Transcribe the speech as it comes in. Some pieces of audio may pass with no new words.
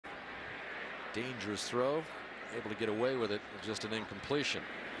Dangerous throw, able to get away with it, just an incompletion.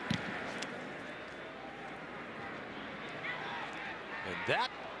 And that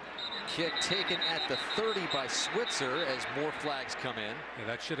kick taken at the 30 by Switzer as more flags come in. Yeah,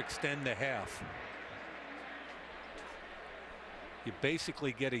 that should extend the half. You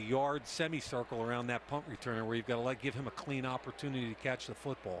basically get a yard semicircle around that punt returner where you've got to give him a clean opportunity to catch the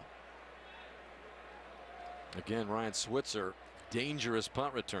football. Again, Ryan Switzer, dangerous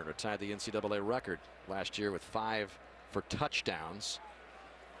punt returner, tied the NCAA record last year with 5 for touchdowns.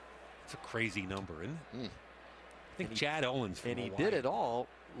 It's a crazy number, isn't it? I think Chad Owens. And he did it all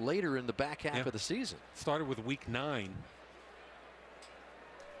later in the back half of the season. Started with week 9.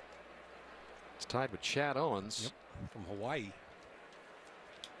 It's tied with Chad Owens. Yep, from Hawaii.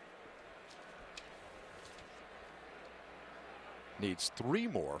 Needs 3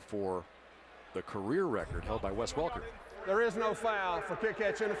 more for the career record held by Wes Welker. There is no foul for kick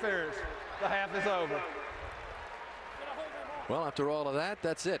catch interference. The half is over. Well, after all of that,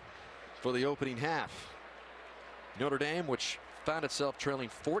 that's it for the opening half. Notre Dame, which found itself trailing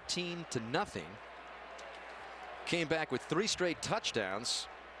 14-0, came back with 3 straight touchdowns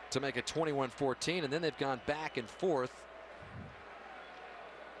to make it 21-14, and then they've gone back and forth.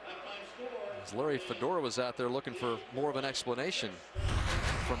 As Larry Fedora was out there looking for more of an explanation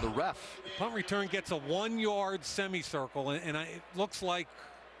from the ref. Punt return gets a 1-yard semicircle, and it looks like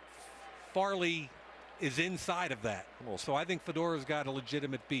Farley is inside of that. So I think Fedora's got a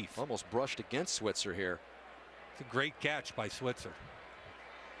legitimate beef. Almost brushed against Switzer here. It's a great catch by Switzer.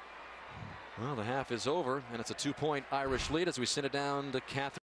 Well, the half is over, and it's a 2-point Irish lead as we send it down to Catherine.